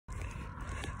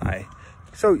Hi.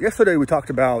 So yesterday we talked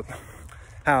about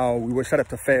how we were set up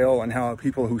to fail and how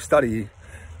people who study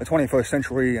the 21st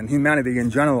century and humanity in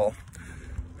general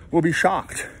will be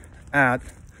shocked at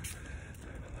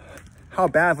how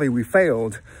badly we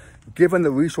failed given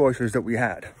the resources that we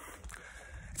had.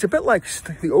 It's a bit like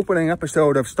the opening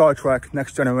episode of Star Trek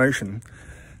Next Generation.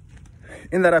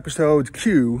 In that episode,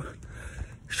 Q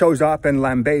shows up and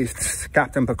lambastes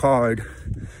Captain Picard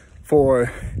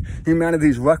for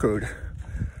humanity's record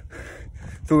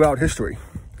throughout history.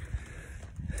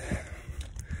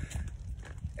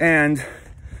 And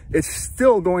it's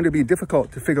still going to be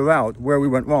difficult to figure out where we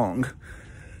went wrong,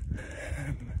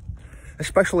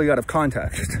 especially out of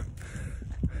context.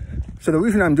 So the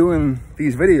reason I'm doing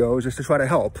these videos is to try to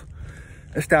help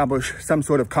establish some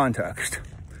sort of context,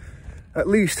 at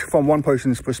least from one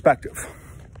person's perspective.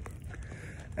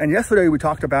 And yesterday we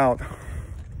talked about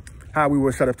how we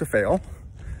were set up to fail,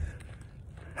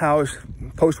 how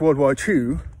post-World War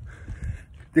II,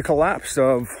 the collapse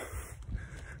of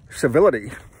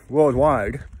civility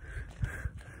worldwide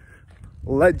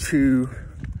led to,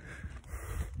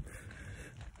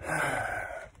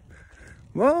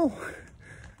 well,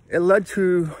 it led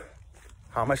to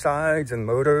homicides and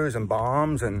murders and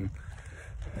bombs and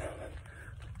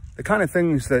the kind of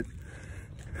things that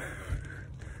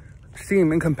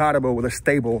seem incompatible with a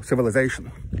stable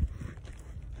civilization.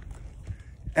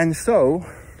 And so,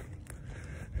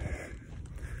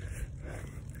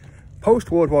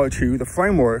 post-World War II, the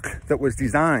framework that was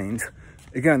designed,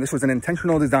 again, this was an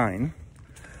intentional design,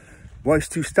 was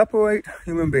to separate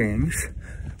human beings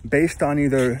based on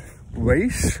either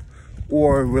race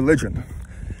or religion.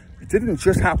 It didn't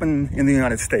just happen in the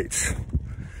United States. It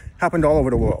happened all over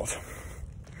the world.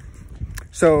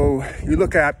 So you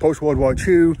look at post-World War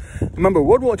II. Remember,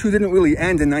 World War II didn't really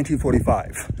end in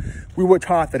 1945. We were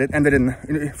taught that it ended in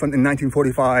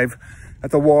 1945,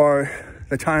 that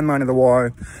the timeline of the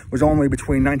war was only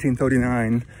between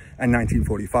 1939 and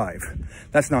 1945.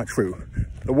 That's not true.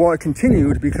 The war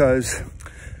continued because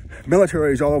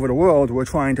militaries all over the world were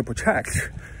trying to protect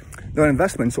their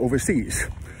investments overseas.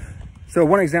 So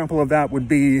one example of that would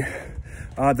be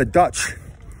the Dutch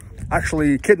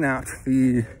actually kidnapped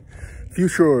the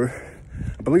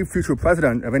I believe future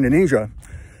president of Indonesia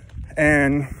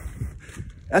and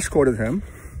escorted him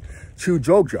to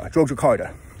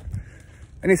Yogyakarta,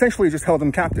 and essentially just held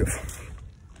him captive.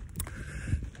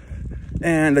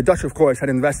 And the Dutch, of course, had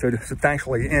invested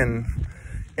substantially in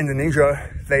Indonesia.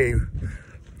 They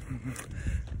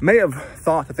may have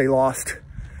thought that they lost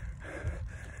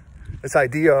this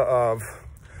idea of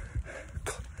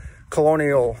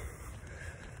colonial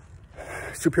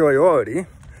superiority,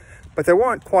 but they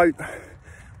weren't quite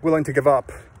willing to give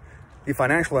up the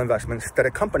financial investments that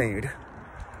accompanied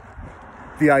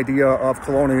the idea of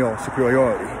colonial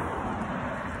superiority.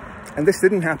 And this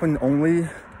didn't happen only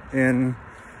in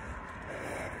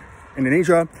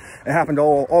Indonesia. It happened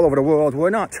all over the world. We're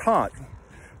not taught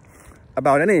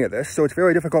about any of this, so it's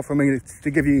very difficult for me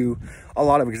to give you a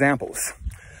lot of examples.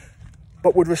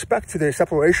 But with respect to the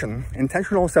separation,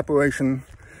 intentional separation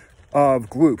of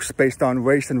groups based on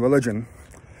race and religion,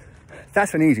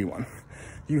 that's an easy one.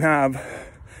 You have,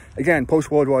 again,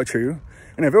 post-World War II,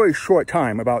 in a very short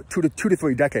time, about two to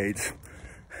three decades,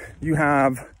 you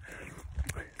have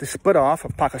the split off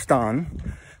of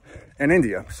Pakistan and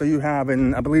India. So you have,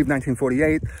 in, I believe,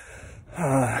 1948,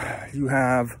 you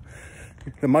have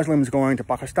the Muslims going to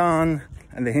Pakistan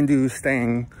and the Hindus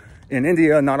staying in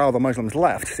India. Not all the Muslims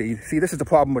left. See, this is the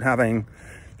problem with having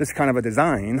this kind of a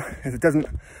design, is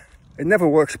it never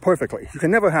works perfectly. You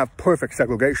can never have perfect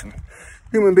segregation.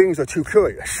 Human beings are too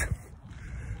curious.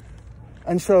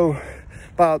 And so,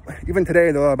 even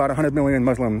today, there are about 100 million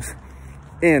Muslims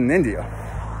in India.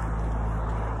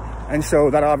 And so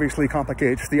that obviously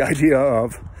complicates the idea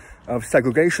of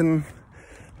segregation,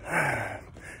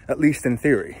 at least in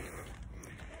theory.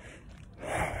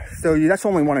 So that's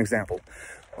only one example.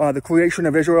 The creation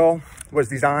of Israel was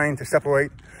designed to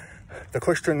separate the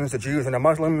Christians, the Jews, and the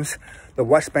Muslims. The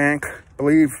West Bank, I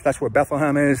believe that's where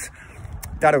Bethlehem is.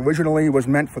 That originally was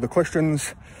meant for the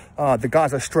Christians. The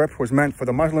Gaza Strip was meant for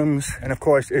the Muslims. And of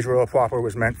course, Israel proper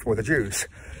was meant for the Jews.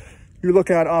 You look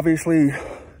at, obviously,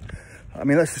 I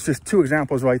mean, that's just two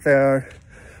examples right there.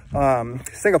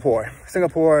 Singapore.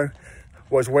 Singapore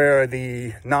was where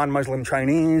the non-Muslim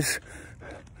Chinese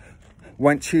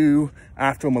went to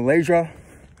after Malaysia.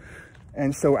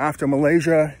 And so after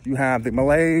Malaysia, you have the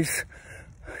Malays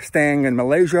staying in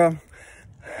Malaysia.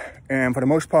 And for the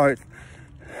most part,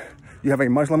 you have a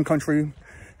Muslim country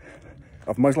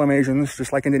of Muslim Asians,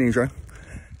 just like Indonesia.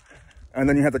 And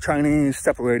then you have the Chinese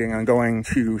separating and going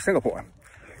to Singapore.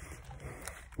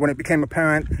 when it became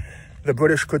apparent the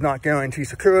British could not guarantee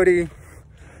security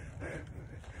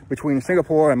between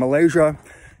Singapore and Malaysia,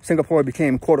 Singapore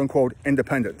became quote-unquote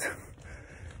independent.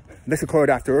 This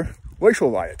occurred after racial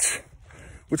riots,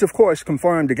 which of course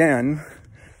confirmed again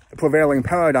the prevailing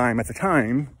paradigm at the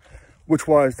time, which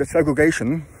was that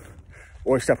segregation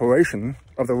or separation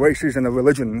of the races and the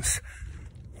religions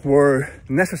were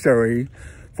necessary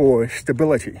for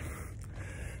stability.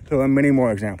 There are many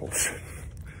more examples.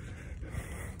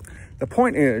 The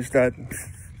point is that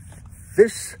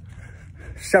this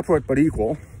separate but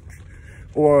equal,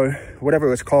 or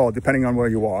whatever it's called depending on where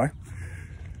you are,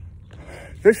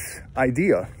 this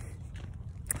idea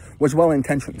was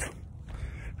well-intentioned.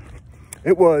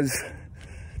 It was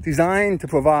designed to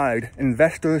provide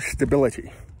investor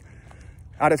stability.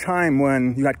 At a time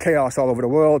when you had chaos all over the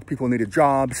world, people needed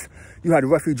jobs, you had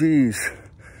refugees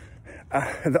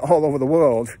all over the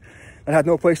world that had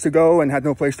no place to go and had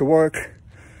no place to work,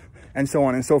 and so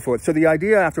on and so forth. So the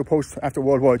idea after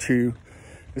World War II,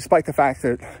 despite the fact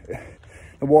that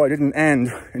the war didn't end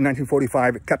in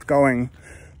 1945, it kept going,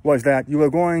 was that you were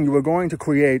going to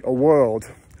create a world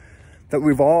that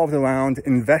revolved around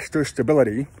investor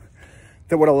stability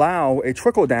that would allow a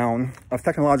trickle down of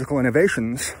technological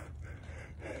innovations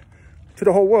to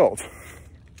the whole world.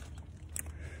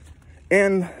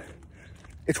 And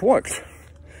it's worked.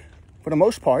 For the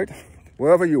most part,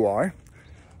 wherever you are,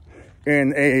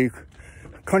 in a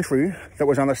country that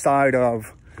was on the side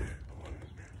of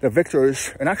the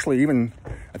victors, and actually even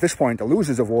at this point, the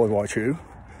losers of World War II,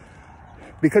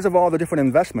 because of all the different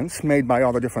investments made by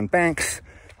all the different banks,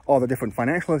 all the different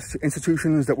financial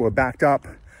institutions that were backed up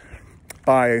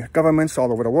by governments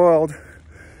all over the world,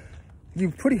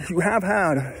 you have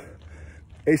had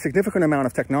a significant amount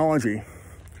of technology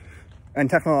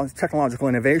and technological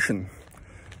innovation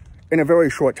in a very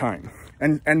short time.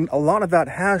 And a lot of that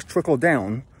has trickled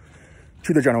down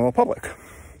to the general public.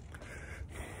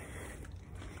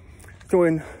 So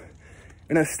in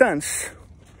a sense,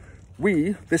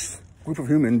 this group of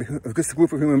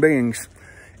human beings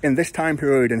in this time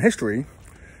period in history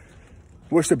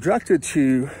were subjected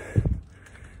to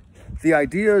the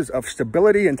ideas of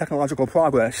stability and technological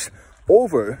progress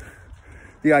over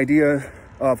the idea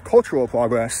of cultural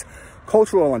progress,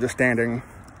 cultural understanding,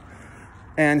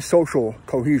 and social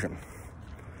cohesion.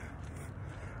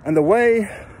 And the way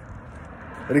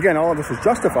that, again, all of this is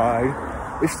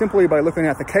justified is simply by looking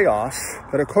at the chaos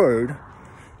that occurred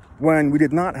when we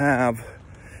did not have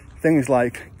things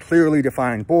like clearly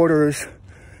defined borders,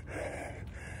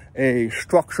 a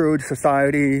structured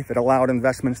society that allowed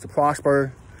investments to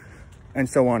prosper, and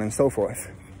so on and so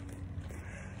forth.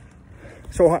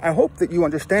 So I hope that you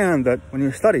understand that when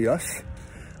you study us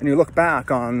and you look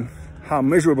back on how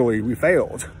miserably we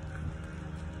failed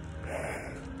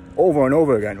over and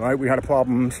over again, right? We had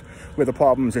the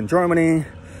problems in Germany.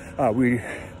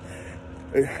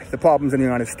 The problems in the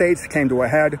United States came to a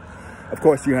head. Of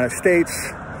course, the United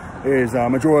States is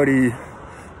majority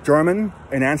German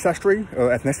in ancestry or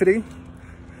ethnicity.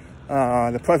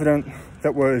 The president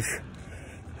that was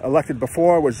elected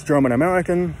before was German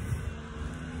American.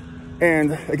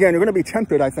 And again, you're going to be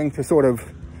tempted, I think, to sort of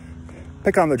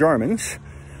pick on the Germans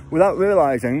without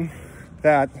realizing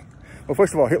that, well,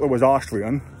 first of all, Hitler was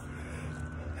Austrian.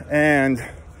 And,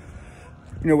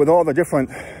 you know, with all the different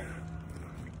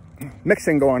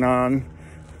mixing going on,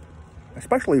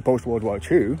 especially post-World War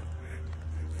II,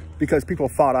 because people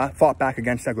fought back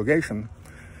against segregation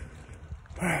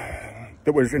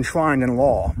that was enshrined in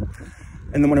law.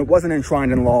 And then when it wasn't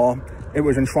enshrined in law, it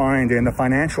was enshrined in the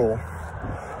financial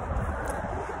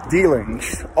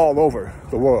dealings all over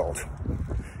the world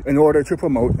in order to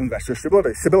promote investor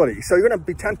stability. So you're going to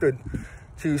be tempted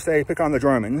to say, pick on the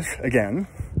Germans again.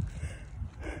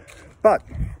 But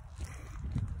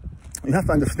you have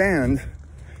to understand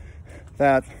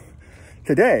that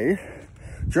today,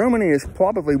 Germany is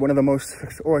probably one of the most,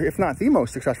 or if not the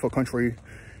most successful country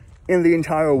in the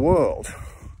entire world.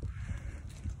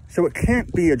 So it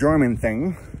can't be a German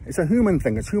thing. It's a human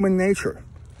thing. It's human nature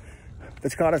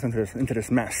that's got us into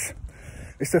this mess.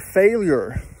 It's the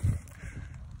failure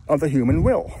of the human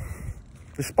will,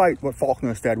 despite what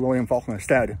William Faulkner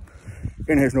said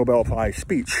in his Nobel Prize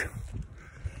speech.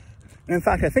 And in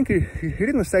fact, I think he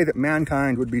didn't say that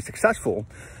mankind would be successful.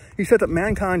 He said that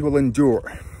mankind will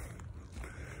endure.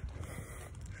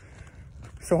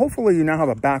 So hopefully you now have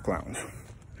a background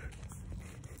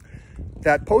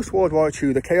that post-World War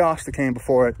II, the chaos that came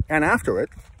before it and after it,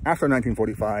 after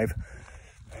 1945,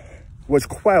 was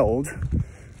quelled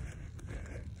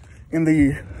in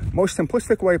the most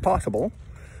simplistic way possible,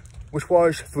 which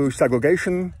was through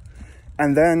segregation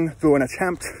and then through an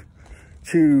attempt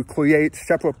to create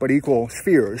separate but equal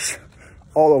spheres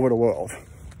all over the world.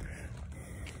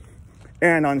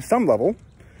 And on some level,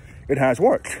 it has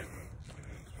worked.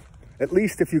 At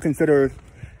least if you consider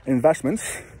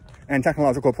investments and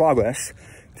technological progress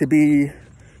to be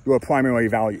your primary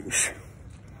values.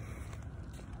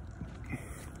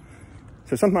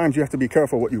 So sometimes you have to be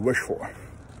careful what you wish for.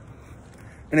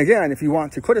 And again, if you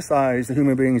want to criticize the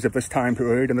human beings of this time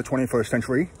period in the 21st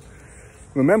century,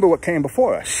 remember what came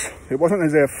before us. It wasn't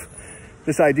as if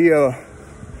this idea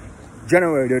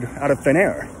generated out of thin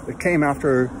air. It came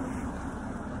after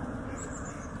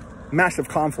massive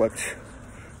conflict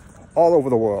all over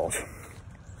the world.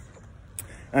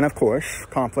 And of course,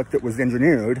 conflict that was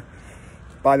engineered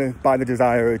by the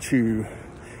desire to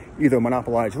either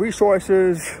monopolize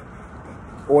resources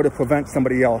or to prevent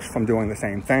somebody else from doing the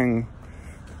same thing,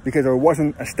 because there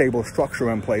wasn't a stable structure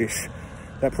in place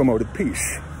that promoted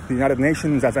peace. The United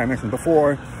Nations, as I mentioned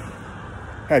before,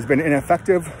 has been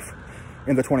ineffective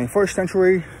in the 21st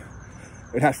century.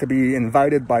 It has to be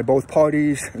invited by both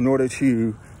parties in order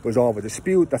to resolve a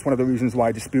dispute. That's one of the reasons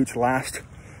why disputes last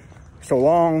so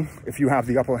long. If you have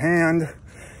the upper hand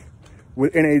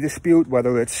within a dispute,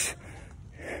 whether it's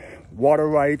water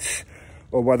rights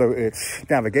or whether it's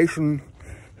navigation,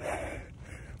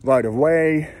 right of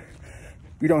way,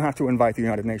 you don't have to invite the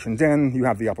United Nations in. You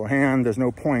have the upper hand. There's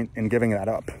no point in giving that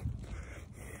up.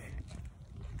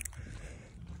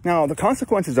 Now, the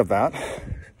consequences of that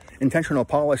intentional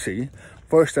policy,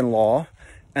 first in law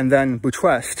and then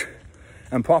buttressed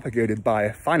and propagated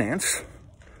by finance,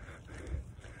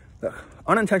 the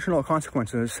unintentional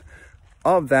consequences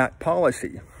of that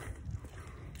policy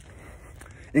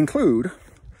include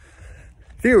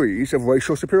theories of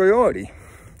racial superiority.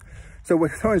 So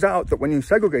it turns out that when you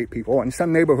segregate people in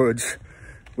some neighborhoods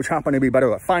which happen to be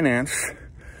better at finance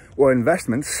or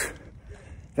investments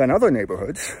than other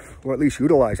neighborhoods, or at least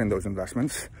utilizing those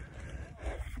investments,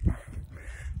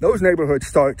 those neighborhoods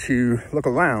start to look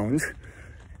around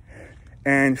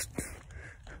and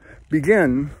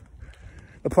begin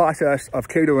the process of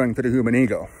catering to the human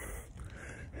ego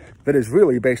that is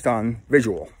really based on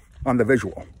the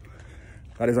visual.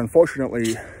 That is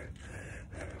unfortunately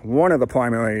one of the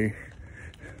primary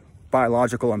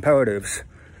biological imperatives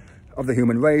of the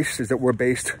human race, is that we're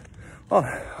based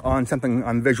on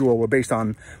visual. We're based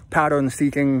on pattern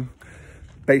seeking,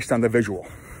 based on the visual.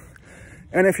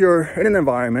 And if you're in an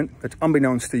environment that's,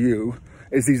 unbeknownst to you,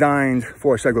 is designed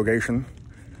for segregation,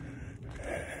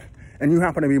 and you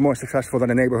happen to be more successful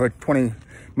than a neighborhood 20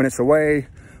 minutes away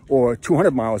or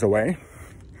 200 miles away,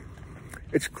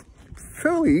 it's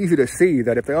fairly easy to see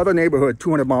that if the other neighborhood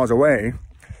 200 miles away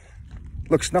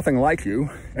looks nothing like you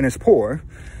and is poor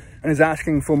and is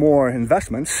asking for more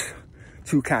investments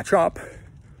to catch up,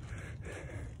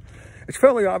 it's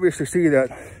fairly obvious to see that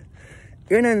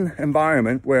in an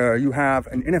environment where you have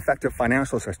an ineffective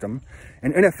financial system,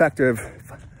 an ineffective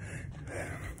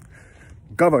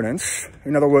governance,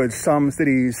 in other words, some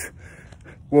cities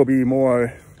will be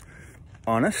more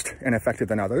honest and effective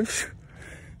than others,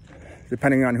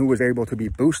 depending on who was able to be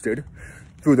boosted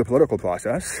through the political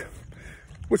process,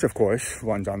 which of course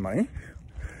runs on money.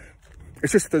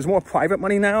 It's just there's more private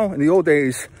money now. In the old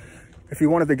days, if you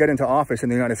wanted to get into office in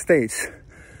the United States,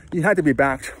 you had to be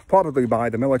backed probably by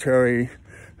the military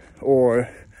or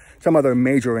some other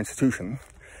major institution.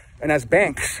 And as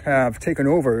banks have taken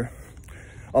over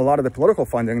a lot of the political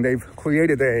funding, they've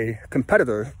created a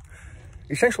competitor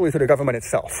essentially to the government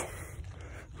itself.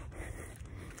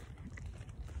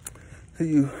 So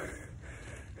you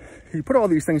put all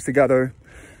these things together,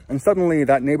 and suddenly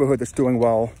that neighborhood that's doing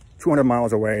well 200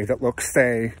 miles away, that looks,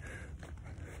 say,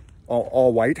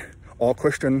 all white, all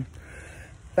Christian,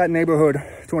 that neighborhood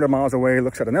 200 miles away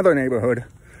looks at another neighborhood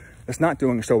that's not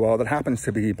doing so well, that happens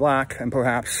to be black, and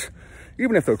perhaps,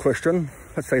 even if they're Christian,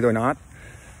 let's say they're not,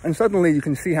 and suddenly you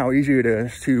can see how easy it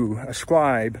is to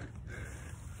ascribe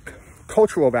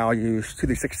cultural values to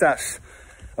the success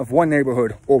of one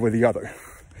neighborhood over the other.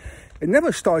 It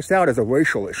never starts out as a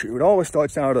racial issue. It always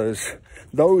starts out as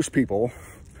those people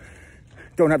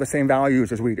don't have the same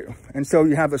values as we do. And so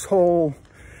you have this whole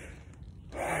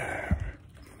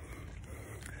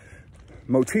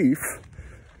motif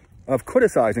of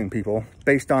criticizing people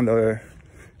based on their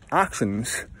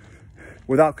actions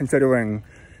without considering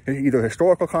either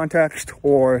historical context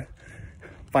or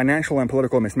financial and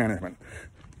political mismanagement.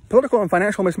 Political and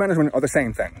financial mismanagement are the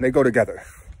same thing. They go together.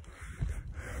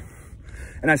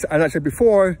 And as I said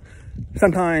before,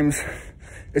 sometimes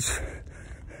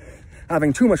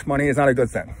having too much money is not a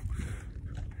good thing.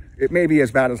 It may be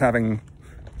as bad as having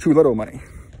too little money.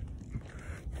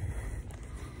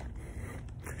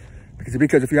 Because Is it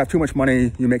because if you have too much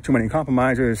money, you make too many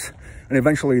compromises, and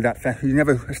eventually you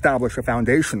never establish a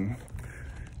foundation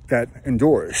that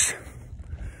endures?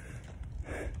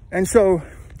 And so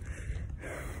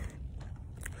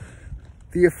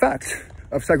the effect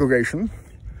of segregation,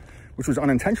 which was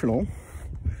unintentional,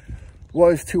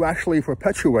 was to actually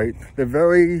perpetuate the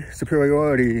very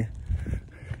superiority,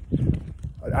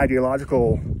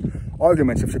 ideological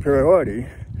arguments of superiority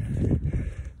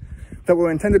that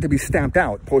were intended to be stamped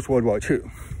out post-World War II.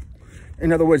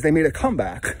 In other words, they made a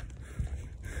comeback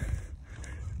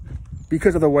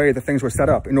because of the way that things were set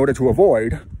up in order to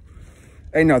avoid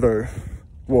another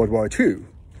World War II.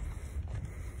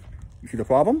 You see the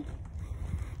problem?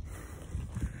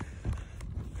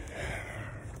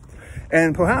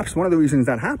 And perhaps one of the reasons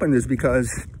that happened is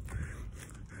because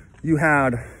you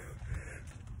had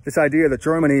this idea that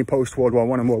Germany post-World War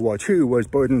I and World War II was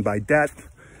burdened by debt,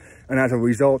 and as a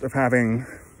result of having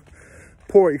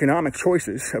poor economic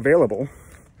choices available,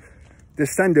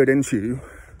 descended into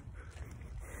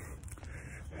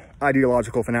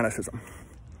ideological fanaticism.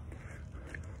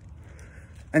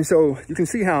 And so you can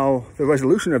see how the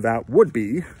resolution of that would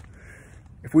be,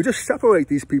 if we just separate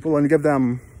these people and give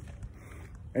them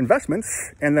investments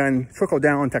and then trickle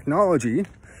down technology,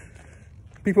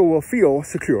 people will feel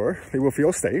secure, they will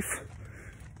feel safe,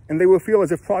 and they will feel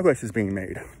as if progress is being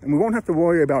made. And we won't have to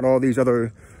worry about all these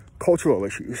other cultural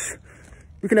issues.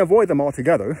 We can avoid them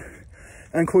altogether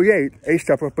and create a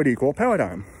separate but equal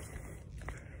paradigm.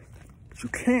 But you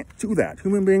can't do that.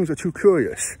 Human beings are too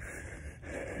curious.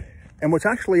 And what's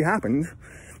actually happened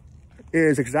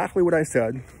is exactly what I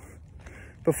said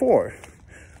before,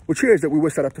 which is that we were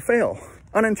set up to fail,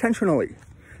 unintentionally.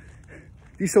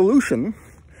 The solution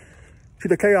to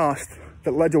the chaos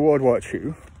that led to World War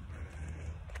II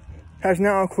has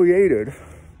now created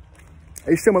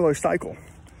a similar cycle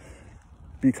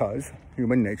because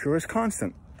human nature is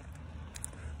constant,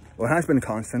 or has been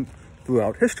constant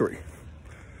throughout history.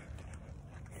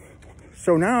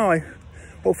 So now,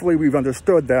 hopefully we've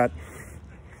understood that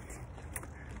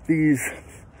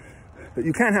that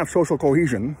you can't have social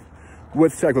cohesion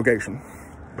with segregation.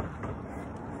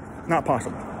 Not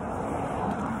possible.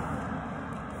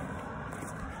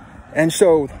 And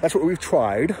so that's what we've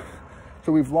tried.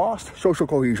 So we've lost social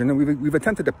cohesion, and we've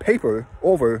attempted to paper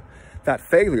over that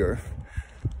failure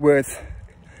with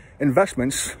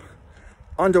investments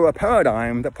under a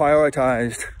paradigm that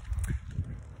prioritized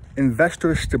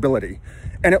investor stability.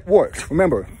 And it worked.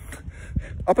 Remember,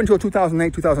 up until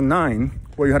 2008, 2009,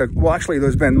 where you had actually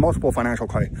there's been multiple financial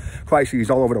crises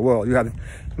all over the world. You had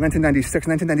 1996,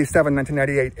 1997,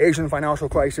 1998 Asian financial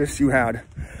crisis. You had,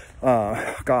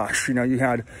 you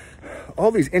had all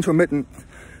these intermittent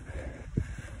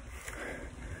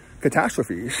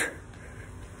catastrophes,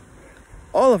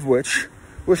 all of which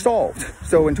were solved.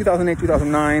 So in 2008,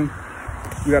 2009,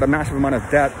 you had a massive amount of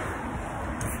debt,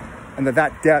 and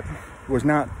that debt was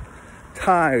not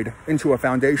tied into a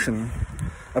foundation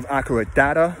of accurate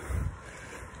data.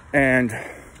 And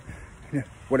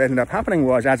what ended up happening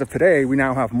was, as of today, we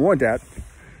now have more debt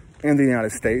in the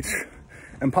United States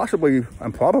and possibly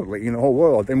and probably in the whole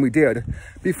world than we did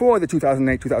before the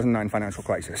 2008-2009 financial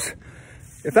crisis.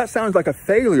 If that sounds like a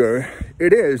failure,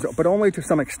 it is, but only to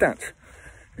some extent.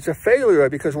 It's a failure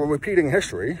because we're repeating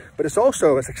history, but it's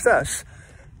also a success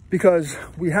because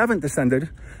we haven't descended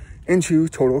into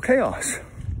total chaos.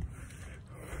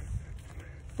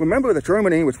 Remember that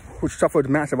Germany, which suffered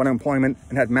massive unemployment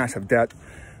and had massive debt,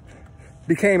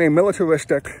 became a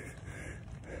militaristic,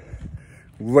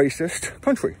 racist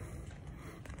country.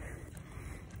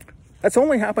 That's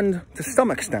only happened to some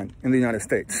extent in the United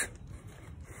States.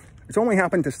 It's only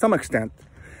happened to some extent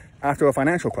after a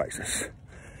financial crisis.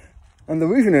 And the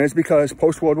reason is because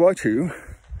post-World War II,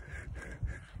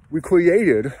 we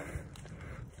created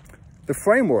the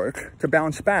framework to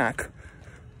bounce back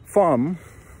from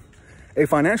a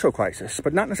financial crisis,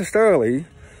 but not necessarily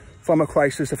from a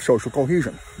crisis of social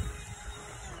cohesion.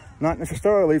 Not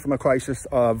necessarily from a crisis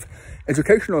of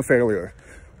educational failure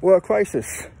or a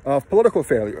crisis of political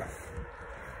failure.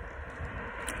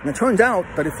 And it turns out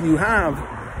that if you have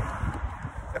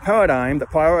a paradigm that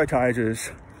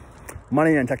prioritizes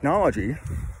money and technology,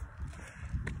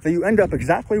 then you end up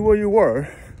exactly where you were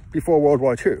before World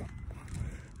War II.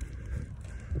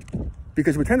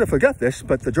 Because we tend to forget this,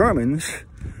 but the Germans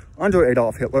under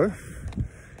Adolf Hitler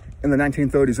in the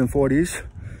 1930s and 40s,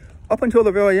 up until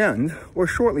the very end, or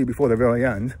shortly before the very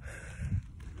end,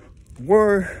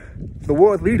 were the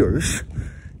world leaders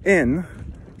in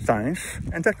science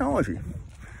and technology.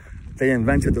 They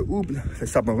invented the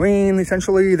submarine,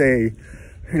 essentially.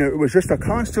 It was just a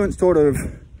constant sort of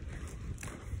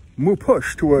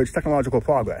push towards technological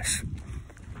progress.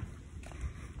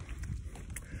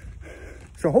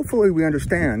 So hopefully we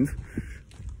understand,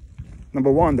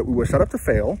 number one, that we were set up to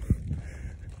fail,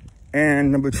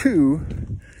 and number two,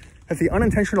 that the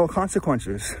unintentional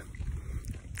consequences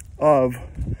of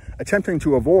attempting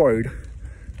to avoid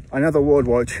another World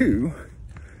War II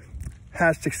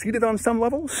has succeeded on some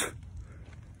levels,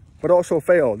 but also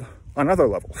failed on other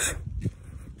levels.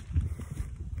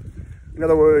 In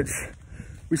other words,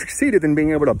 we succeeded in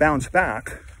being able to bounce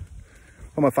back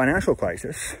from a financial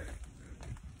crisis,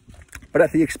 but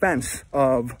at the expense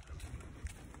of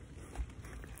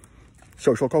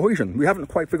social cohesion. We haven't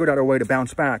quite figured out a way to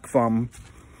bounce back from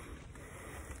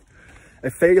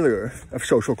a failure of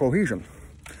social cohesion,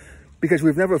 because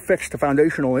we've never fixed the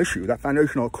foundational issue, that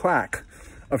foundational crack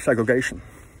of segregation.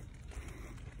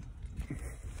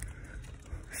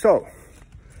 So,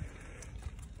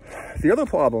 the other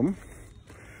problem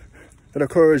that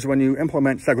occurs when you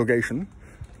implement segregation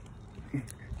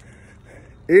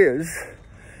is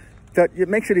that it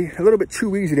makes it a little bit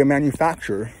too easy to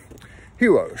manufacture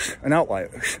heroes and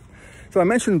outliers. So I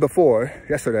mentioned before,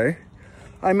 yesterday,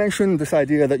 I mentioned this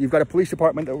idea that you've got a police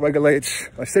department that regulates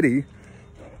a city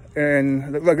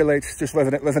and that regulates just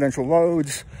residential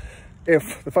roads.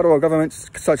 If the federal government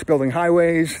starts building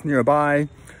highways nearby,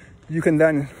 you can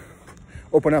then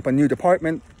open up a new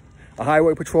department, a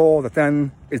highway patrol, that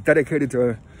then is dedicated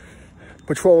to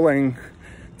patrolling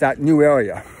that new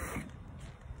area.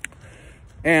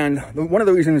 And one of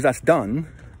the reasons that's done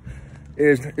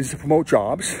is to promote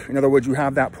jobs. In other words, you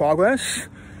have that progress,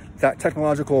 that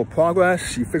technological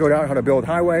progress. You figured out how to build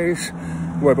highways,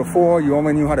 where before you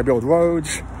only knew how to build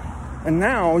roads. And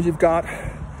now you've got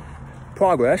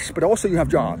progress, but also you have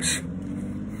jobs.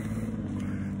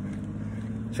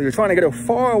 So you're trying to get as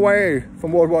far away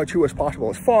from World War II as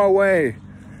possible, as far away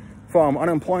from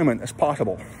unemployment as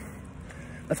possible.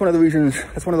 That's one of the reasons,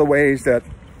 that's one of the ways that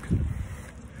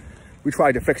we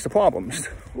try to fix the problems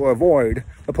or avoid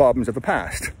the problems of the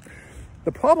past.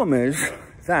 The problem is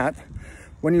that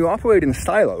when you operate in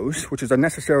silos, which is a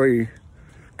necessary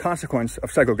consequence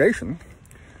of segregation,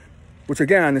 which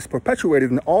again is perpetuated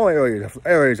in all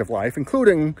areas of life,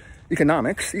 including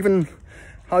economics, even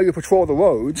how you patrol the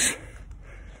roads.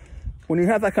 When you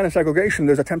have that kind of segregation,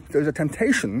 there's a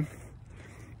temptation,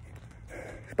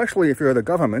 especially if you're the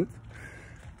government,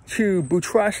 to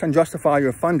buttress and justify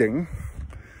your funding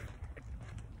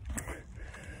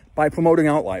by promoting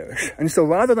outliers. And so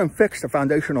rather than fix the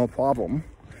foundational problem,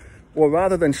 or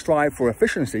rather than strive for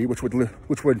efficiency, which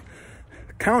would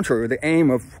counter the aim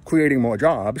of creating more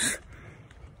jobs,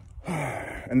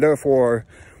 and therefore,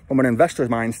 from an investor's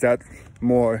mindset,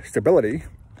 more stability,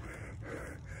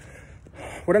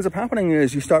 what ends up happening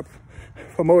is you start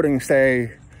promoting,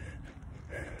 say,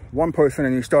 one person,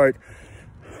 and you start,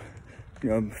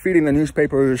 feeding the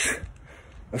newspapers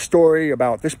a story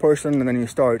about this person, and then you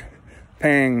start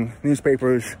paying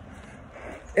newspapers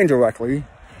indirectly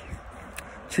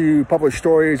to publish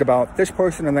stories about this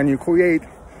person, and then you create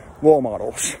role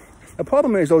models. The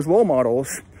problem is those role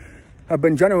models have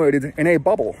been generated in a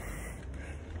bubble.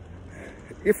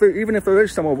 Even if there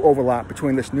is some overlap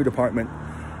between this new department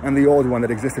and the old one that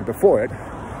existed before it,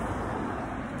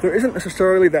 there isn't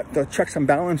necessarily the checks and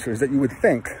balances that you would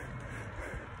think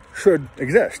should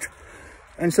exist.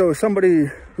 And so somebody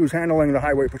who's handling the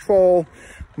highway patrol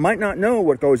might not know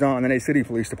what goes on in a city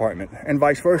police department, and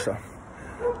vice versa.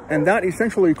 And that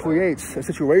essentially creates a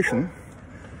situation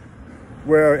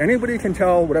where anybody can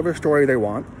tell whatever story they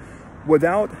want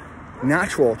without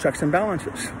natural checks and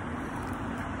balances.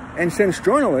 And since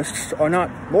journalists are not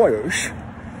lawyers,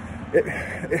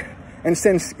 and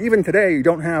since even today you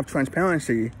don't have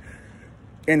transparency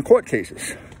in court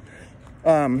cases,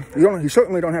 you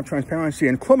certainly don't have transparency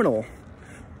on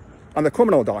the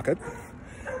criminal docket,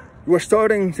 we're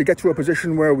starting to get to a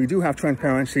position where we do have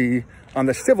transparency on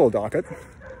the civil docket,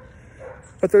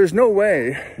 but there's no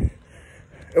way,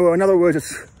 or in other words,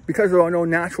 it's because there are no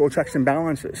natural checks and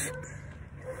balances.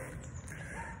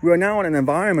 We are now in an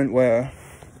environment where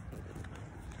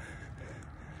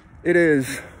it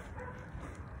is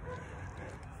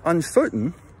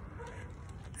uncertain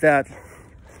that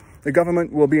the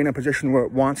government will be in a position where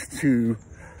it wants to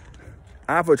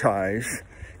advertise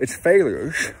its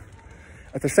failures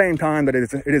at the same time that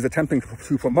it is attempting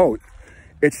to promote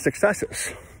its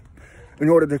successes in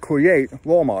order to create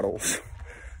role models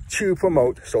to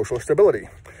promote social stability.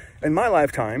 In my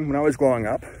lifetime, when I was growing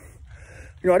up,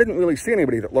 I didn't really see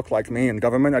anybody that looked like me in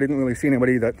government. I didn't really see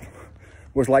anybody that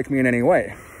was like me in any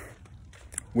way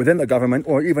within the government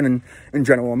or even in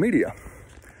general media.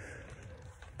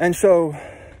 And so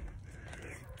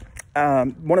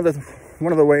one of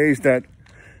the ways that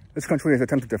this country has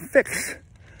attempted to fix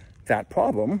that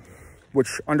problem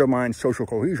which undermines social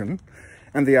cohesion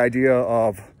and the idea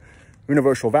of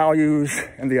universal values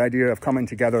and the idea of coming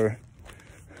together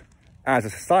as a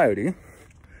society,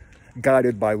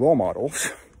 guided by role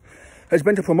models, has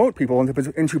been to promote people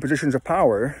into positions of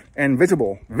power, and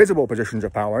visible positions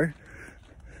of power,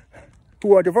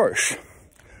 who are diverse.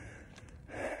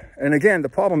 And again, the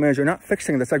problem is you're not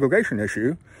fixing the segregation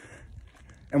issue.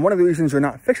 And one of the reasons you're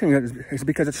not fixing it is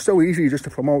because it's so easy just to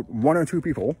promote one or two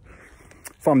people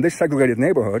from this segregated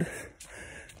neighborhood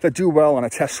that do well on a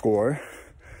test score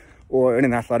or in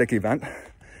an athletic event,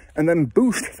 and then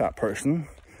boost that person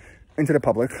into the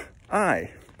public eye.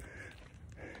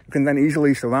 You can then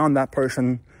easily surround that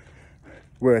person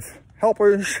with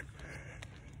helpers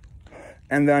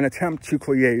and then attempt to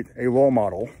create a role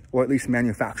model, or at least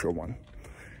manufacture one.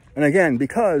 And again,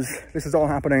 because this is all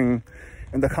happening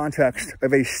in the context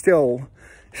of a still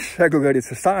segregated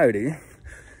society,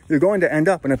 you're going to end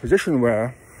up in a position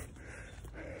where,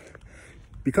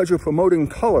 because you're promoting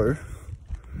color,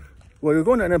 well, you're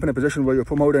going to end up in a position where you're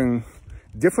promoting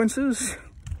differences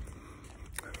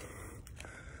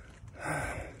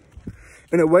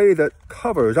in a way that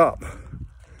covers up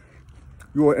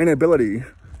your inability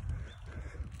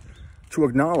to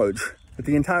acknowledge that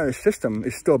the entire system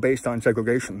is still based on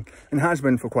segregation and has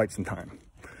been for quite some time.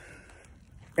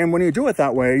 And when you do it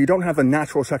that way, you don't have the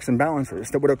natural checks and balances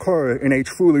that would occur in a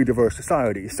truly diverse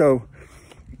society. So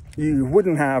you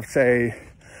wouldn't have, say,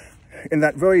 in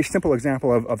that very simple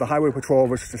example of the highway patrol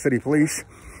versus the city police,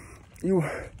 you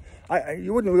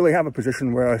wouldn't really have a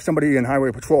position where somebody in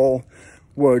highway patrol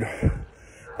would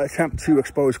attempt to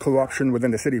expose corruption within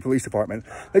the city police department.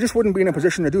 They just wouldn't be in a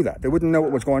position to do that. They wouldn't know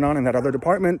what was going on in that other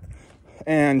department.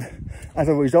 And as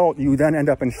a result, you then end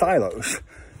up in silos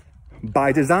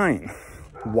by design.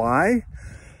 Why?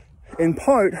 In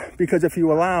part because if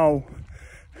you allow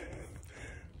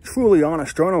truly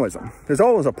honest journalism, there's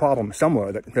always a problem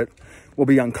somewhere that will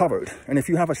be uncovered. And if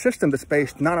you have a system that's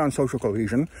based not on social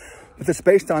cohesion, but that's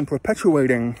based on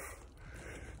perpetuating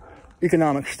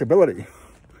economic stability,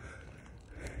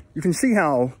 you can see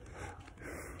how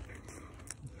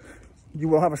you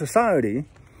will have a society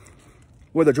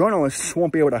where the journalists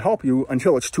won't be able to help you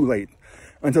until it's too late,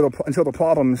 until the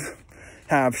problems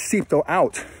have seeped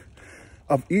out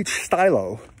of each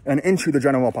silo and into the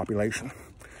general population,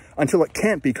 until it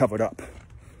can't be covered up.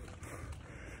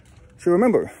 So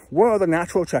remember, what are the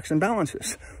natural checks and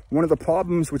balances? One of the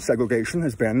problems with segregation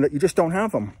has been that you just don't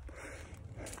have them.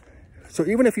 So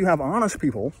even if you have honest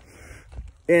people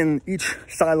in each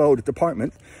siloed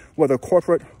department, whether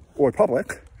corporate or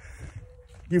public,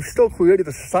 you've still created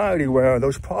a society where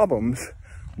those problems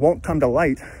won't come to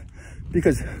light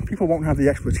because people won't have the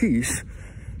expertise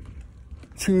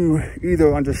to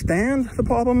either understand the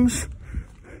problems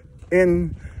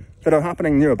that are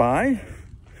happening nearby,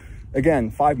 again,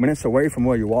 5 minutes away from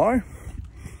where you are,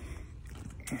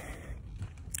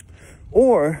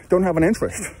 or don't have an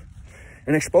interest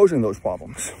in exposing those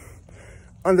problems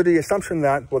under the assumption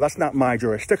that, well, that's not my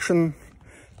jurisdiction,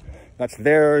 that's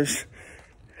theirs,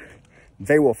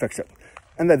 they will fix it.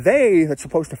 And the they that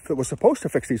was supposed to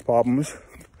fix these problems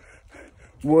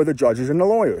were the judges and the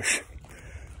lawyers.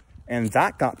 And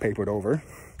that got papered over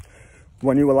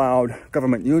when you allowed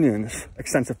government unions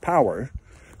extensive power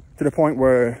to the point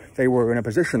where they were in a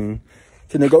position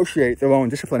to negotiate their own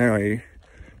disciplinary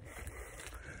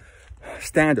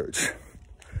standards.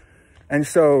 And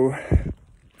so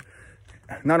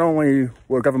not only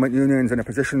were government unions in a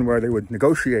position where they would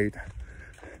negotiate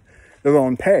their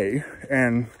own pay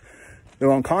and their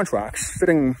own contracts,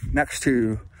 sitting next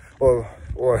to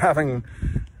or having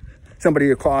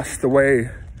somebody across the way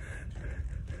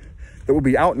that would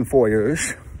be out in 4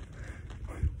 years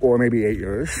or maybe 8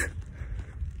 years,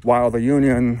 while the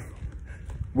union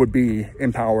would be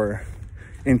in power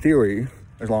in theory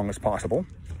as long as possible.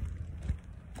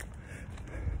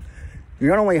 You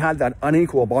not only had that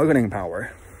unequal bargaining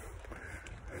power,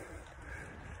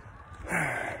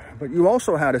 but you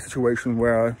also had a situation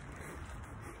where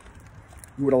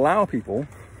you would allow people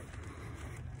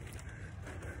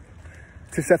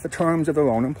to set the terms of their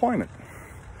own employment.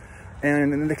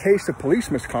 And in the case of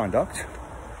police misconduct,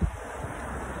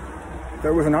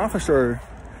 there was an officer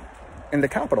in the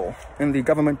Capitol, in the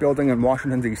government building in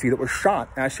Washington, D.C., that was shot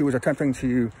as she was attempting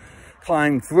to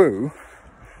climb through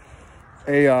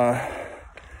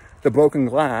the broken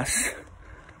glass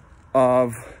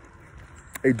of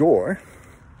a door.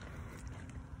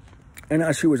 And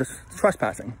as she was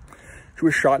trespassing, she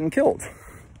was shot and killed.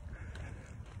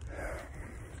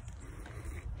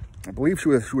 I believe she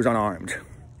was unarmed.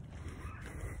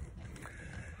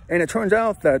 And it turns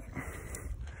out that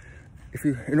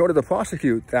in order to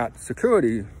prosecute that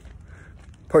security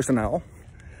personnel,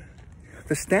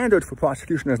 the standard for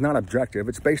prosecution is not objective.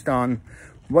 It's based on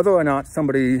whether or not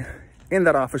somebody in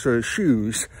that officer's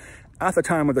shoes at the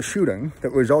time of the shooting that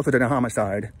resulted in a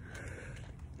homicide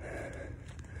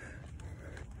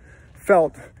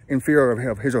felt in fear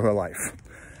of his or her life.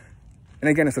 And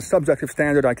again, it's a subjective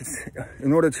standard.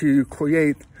 In order to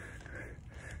create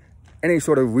any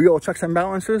sort of real checks and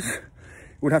balances,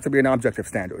 it would have to be an objective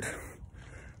standard.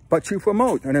 But to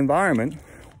promote an environment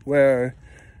where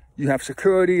you have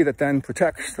security that then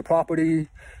protects the property,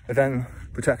 that then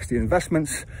protects the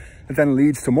investments, that then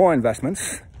leads to more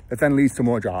investments, that then leads to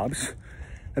more jobs,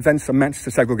 that then cements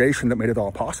the segregation that made it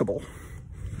all possible.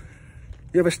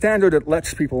 You have a standard that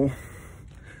lets people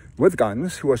with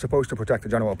guns, who are supposed to protect the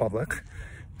general public,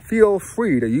 feel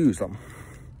free to use them.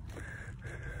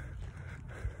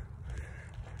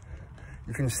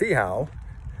 You can see how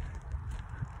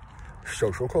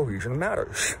social cohesion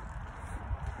matters.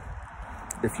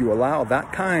 If you allow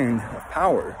that kind of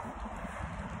power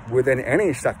within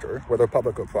any sector, whether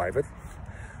public or private,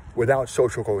 without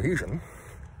social cohesion,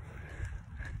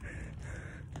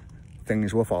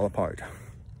 things will fall apart.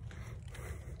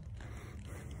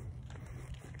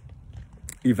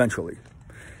 Eventually.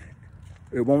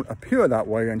 It won't appear that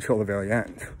way until the very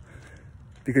end.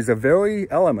 Because the very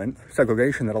element,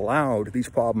 segregation, that allowed these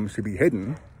problems to be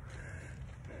hidden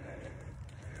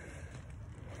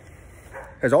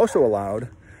has also allowed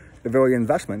the very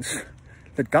investments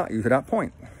that got you to that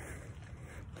point.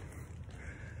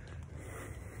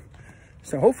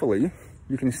 So hopefully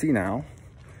you can see now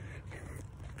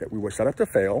that we were set up to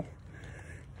fail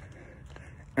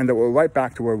and that we're right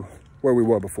back to where we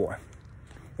were before.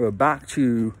 We're back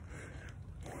to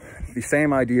the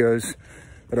same ideas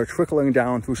that are trickling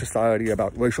down through society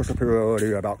about racial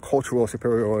superiority, about cultural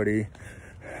superiority.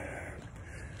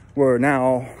 We're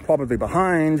now probably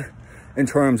behind in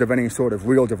terms of any sort of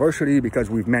real diversity because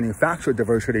we've manufactured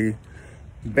diversity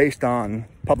based on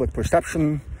public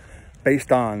perception,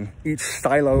 based on each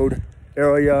siloed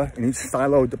area in each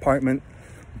siloed department,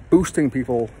 boosting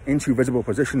people into visible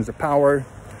positions of power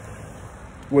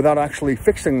without actually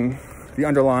fixing the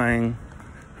underlying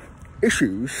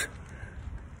issues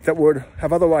that would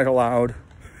have otherwise allowed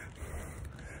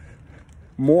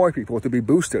more people to be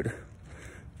boosted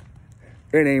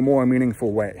in a more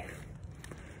meaningful way.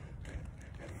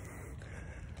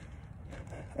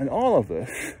 And all of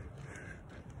this,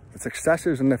 the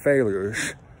successes and the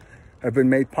failures, have been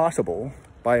made possible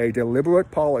by a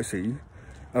deliberate policy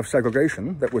of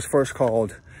segregation that was first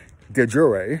called de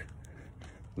jure,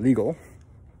 legal,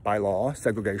 by law,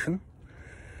 segregation,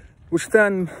 which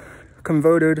then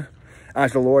converted,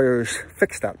 as the lawyers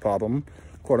fixed that problem,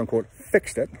 quote unquote,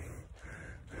 fixed it.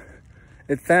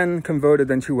 It then converted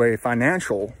into a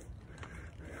financial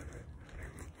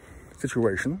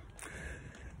situation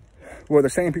where the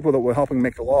same people that were helping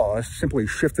make the laws simply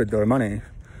shifted their money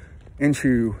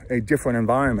into a different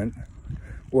environment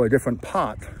or a different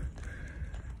pot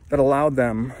that allowed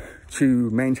them to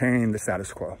maintain the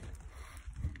status quo.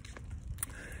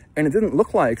 And it didn't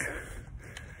look like,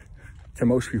 to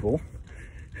most people,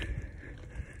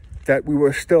 that we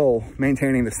were still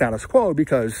maintaining the status quo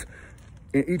because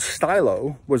each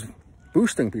silo was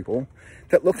boosting people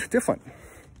that looked different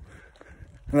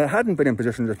and that hadn't been in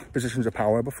positions of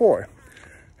power before,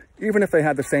 even if they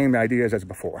had the same ideas as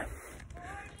before,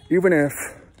 even if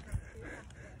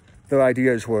their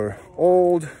ideas were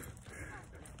old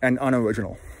and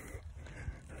unoriginal.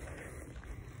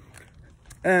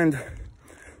 And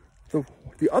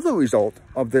the other result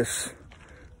of this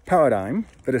paradigm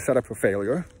that is set up for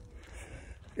failure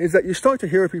is that you start to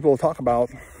hear people talk about,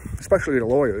 especially the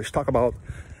lawyers, talk about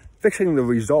fixing the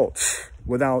results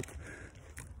without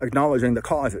acknowledging the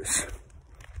causes.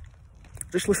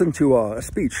 Just listen to a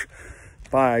speech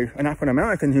by an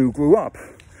African-American who grew up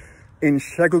in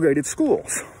segregated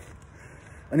schools.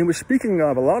 And he was speaking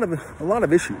of a lot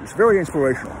of issues, very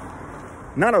inspirational.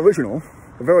 Not original,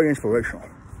 but very inspirational.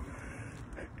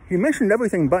 He mentioned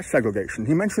everything but segregation.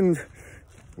 He mentioned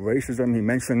racism, he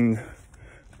mentioned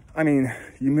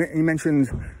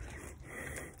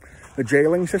the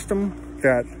jailing system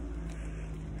that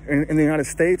in the United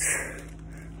States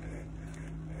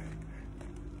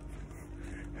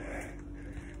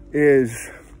is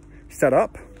set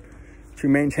up to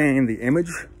maintain the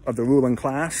image of the ruling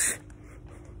class.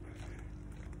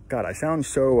 God, I sound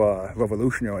so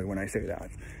revolutionary when I say that.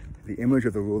 The image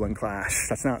of the ruling class.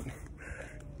 That's not...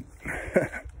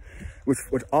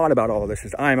 What's odd about all of this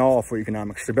is I'm all for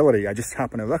economic stability. I just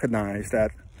happen to recognize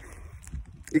that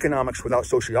economics without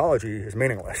sociology is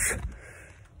meaningless.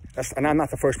 And I'm not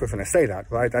the first person to say that,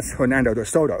 right? That's Hernando de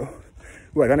Soto,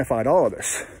 who identified all of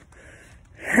this.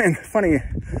 And funny,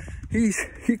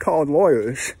 he called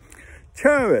lawyers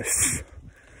terrorists.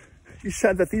 He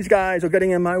said that these guys are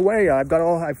getting in my way. I've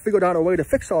figured out a way to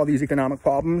fix all these economic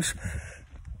problems,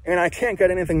 and I can't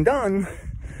get anything done.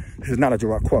 This is not a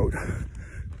direct quote.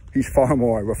 He's far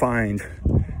more refined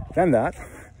than that.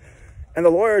 And the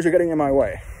lawyers are getting in my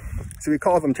way. So he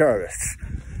called them terrorists.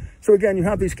 So again, you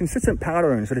have these consistent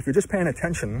patterns that if you're just paying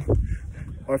attention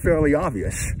are fairly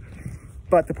obvious.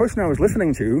 But the person I was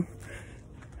listening to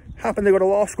happened to go to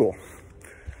law school.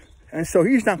 And so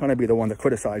he's not going to be the one that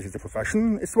criticizes the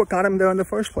profession. It's what got him there in the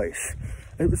first place.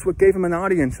 It's what gave him an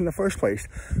audience in the first place,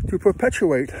 to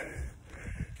perpetuate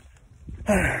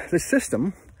the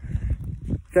system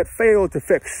that failed to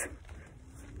fix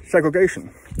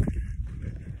segregation.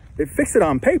 It fixed it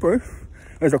on paper.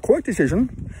 There's a court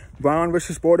decision, Brown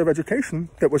versus Board of Education,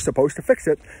 that was supposed to fix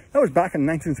it. That was back in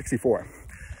 1964.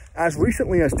 As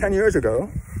recently as 10 years ago,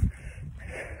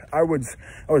 I was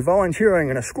volunteering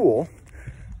in a school,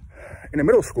 in a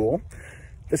middle school,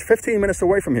 that's 15 minutes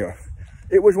away from here.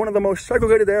 It was one of the most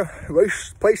segregated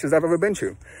race places I've ever been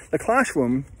to. The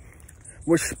classroom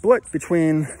was split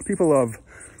between people of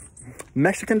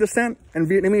Mexican descent and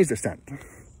Vietnamese descent.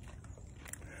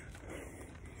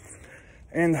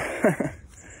 And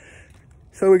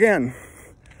so again,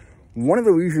 one of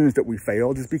the reasons that we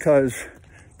failed is because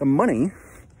the money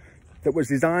that was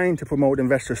designed to promote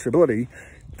investor stability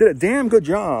did a damn good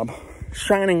job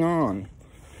shining on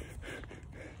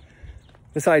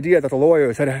this idea that the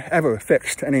lawyers had ever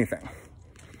fixed anything,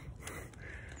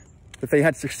 that they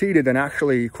had succeeded in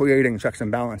actually creating checks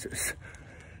and balances.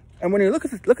 And when you look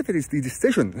at these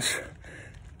decisions,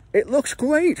 it looks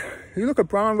great. You look at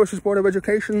Brown versus Board of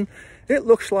Education, it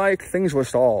looks like things were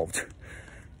solved.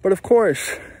 But of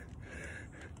course,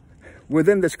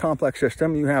 within this complex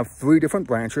system, you have 3 different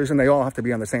branches, and they all have to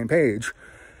be on the same page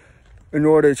in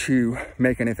order to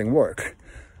make anything work.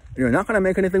 You're not going to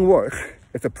make anything work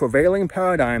if the prevailing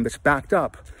paradigm that's backed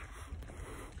up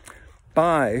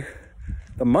by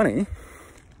the money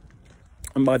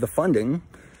and by the funding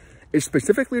is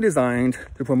specifically designed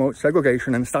to promote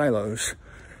segregation and silos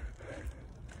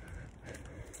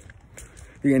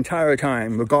the entire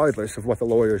time, regardless of what the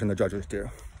lawyers and the judges do.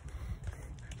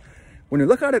 When you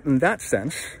look at it in that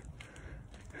sense,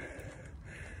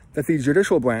 that the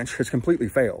judicial branch has completely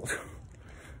failed,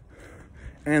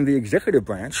 and the executive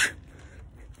branch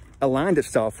aligned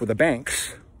itself with the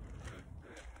banks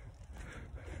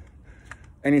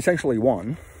and essentially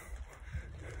won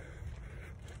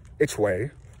its way,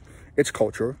 its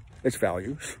culture, its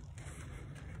values.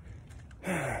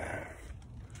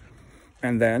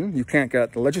 And then the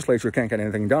legislature can't get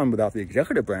anything done without the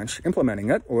executive branch implementing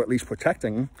it, or at least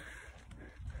protecting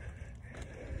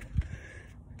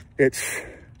its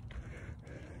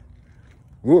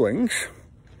rulings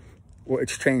or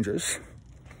its changes.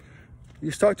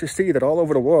 You start to see that all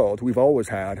over the world, we've always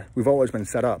been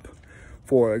set up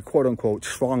for a quote-unquote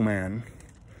strongman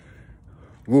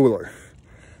ruler,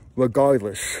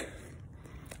 regardless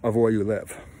of where you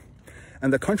live.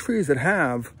 And the countries that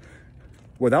have,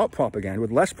 without propaganda,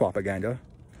 with less propaganda,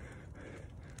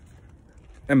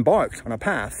 embarked on a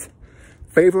path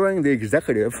favoring the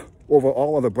executive over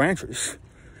all other branches,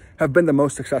 have been the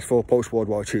most successful post-World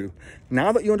War II.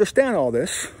 Now that you understand all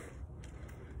this,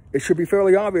 it should be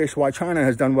fairly obvious why China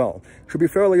has done well. It should be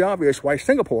fairly obvious why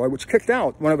Singapore, which kicked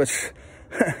out one of its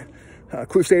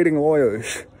crusading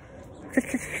lawyers,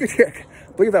 I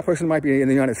believe that person might be in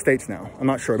the United States now. I'm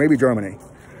not sure, maybe Germany.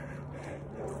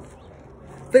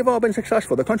 They've all been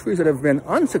successful. The countries that have been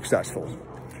unsuccessful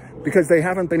because they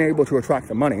haven't been able to attract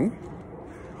the money,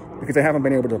 because they haven't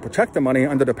been able to protect the money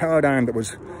under the paradigm that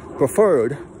was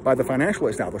preferred by the financial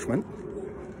establishment,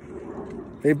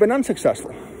 they've been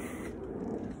unsuccessful.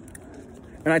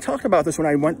 And I talked about this when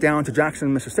I went down to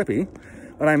Jackson, Mississippi,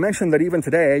 and I mentioned that even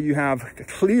today you have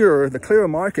the clear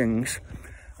markings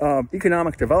of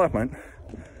economic development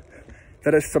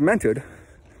that has cemented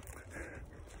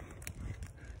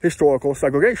historical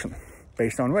segregation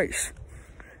based on race.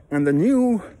 And the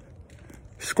new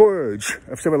scourge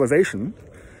of civilization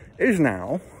is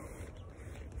now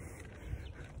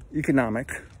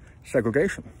economic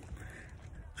segregation,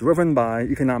 driven by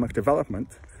economic development,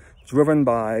 driven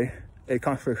by a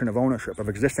concentration of ownership, of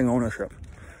existing ownership,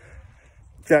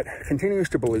 that continues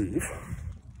to believe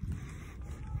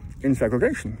in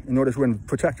segregation in order to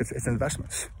protect its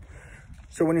investments.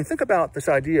 So when you think about this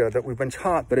idea that we've been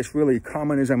taught that it's really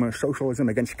communism or socialism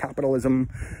against capitalism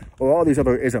or all these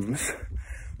other isms,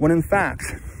 when in fact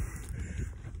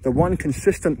the one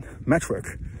consistent metric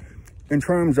in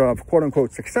terms of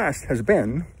quote-unquote success has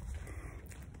been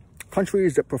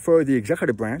countries that prefer the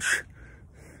executive branch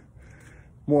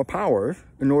more power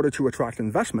in order to attract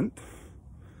investment,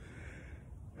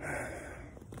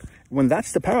 when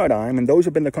that's the paradigm, and those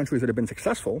have been the countries that have been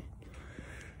successful,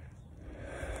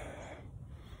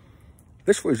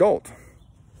 this result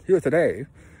here today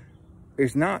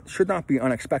should not be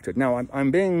unexpected. Now,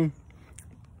 I'm being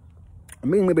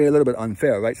maybe a little bit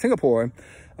unfair, right? Singapore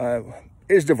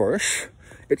is diverse.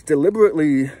 It's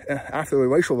deliberately, after the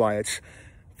racial riots,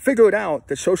 figured out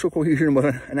that social cohesion was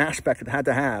an aspect it had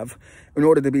to have in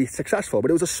order to be successful.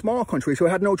 But it was a small country, so it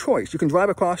had no choice. You can drive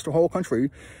across the whole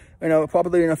country,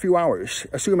 probably in a few hours,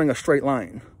 assuming a straight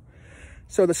line.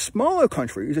 So the smaller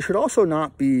countries, it should also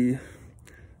not be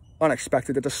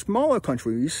unexpected that the smaller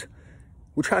countries,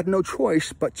 which had no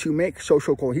choice but to make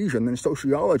social cohesion and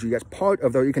sociology as part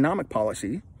of their economic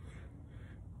policy,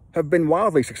 have been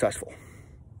wildly successful.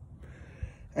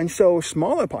 And so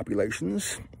smaller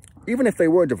populations, even if they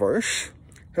were diverse,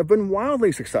 have been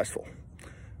wildly successful.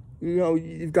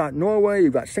 You've got Norway,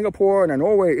 you've got Singapore, and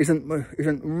Norway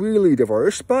isn't really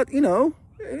diverse, but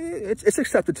it's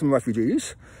accepted some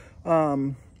refugees.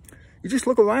 You just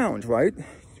look around, right?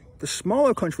 The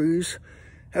smaller countries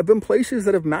have been places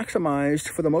that have maximized,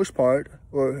 for the most part,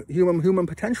 or human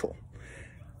potential.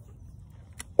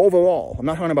 Overall, I'm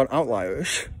not talking about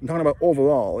outliers. I'm talking about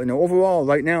overall. Overall,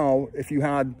 right now, if you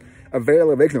had a veil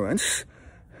of ignorance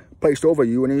placed over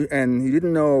you, and you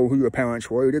didn't know who your parents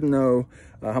were, you didn't know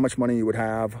how much money you would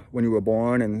have when you were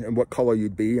born, and what color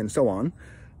you'd be, and so on,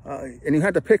 and you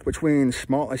had to pick between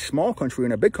a small country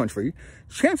and a big country,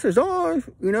 chances are,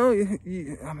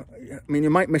 you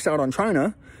might miss out on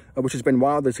China, which has been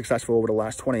wildly successful over the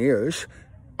last 20 years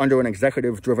under an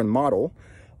executive-driven model.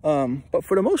 But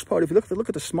for the most part, if you look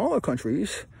at the smaller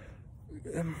countries,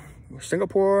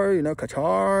 Singapore,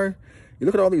 Qatar, you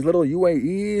look at all these little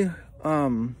UAE,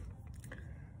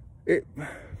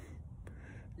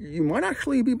 you might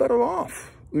actually be better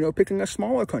off, picking a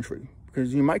smaller country,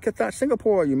 because you might get that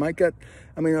Singapore, you might get,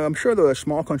 I'm sure there are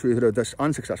small countries that are just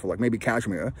unsuccessful, like maybe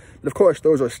Kashmir, but of course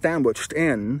those are sandwiched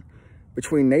in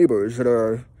between neighbors that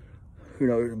are,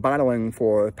 battling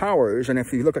for powers. And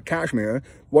if you look at Kashmir,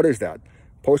 what is that?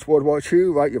 Post-World War II,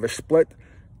 right? You have a split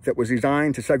that was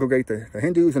designed to segregate the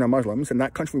Hindus and the Muslims, and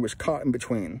that country was caught in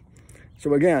between.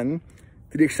 So again,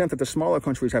 to the extent that the smaller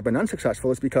countries have been unsuccessful,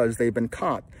 it's because they've been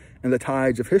caught in the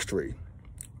tides of history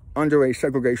under a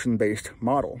segregation-based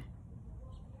model.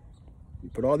 You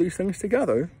put all these things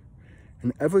together,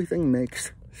 and everything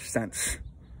makes sense,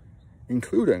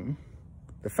 including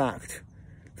the fact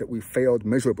that we failed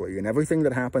miserably, and everything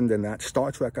that happened in that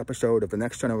Star Trek episode of The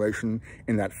Next Generation,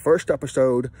 in that first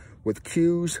episode with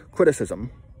Q's criticism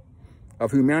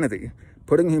of humanity,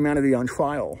 putting humanity on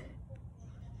trial,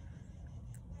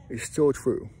 is still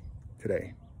true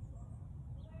today.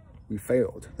 We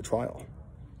failed the trial.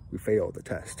 We failed the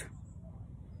test.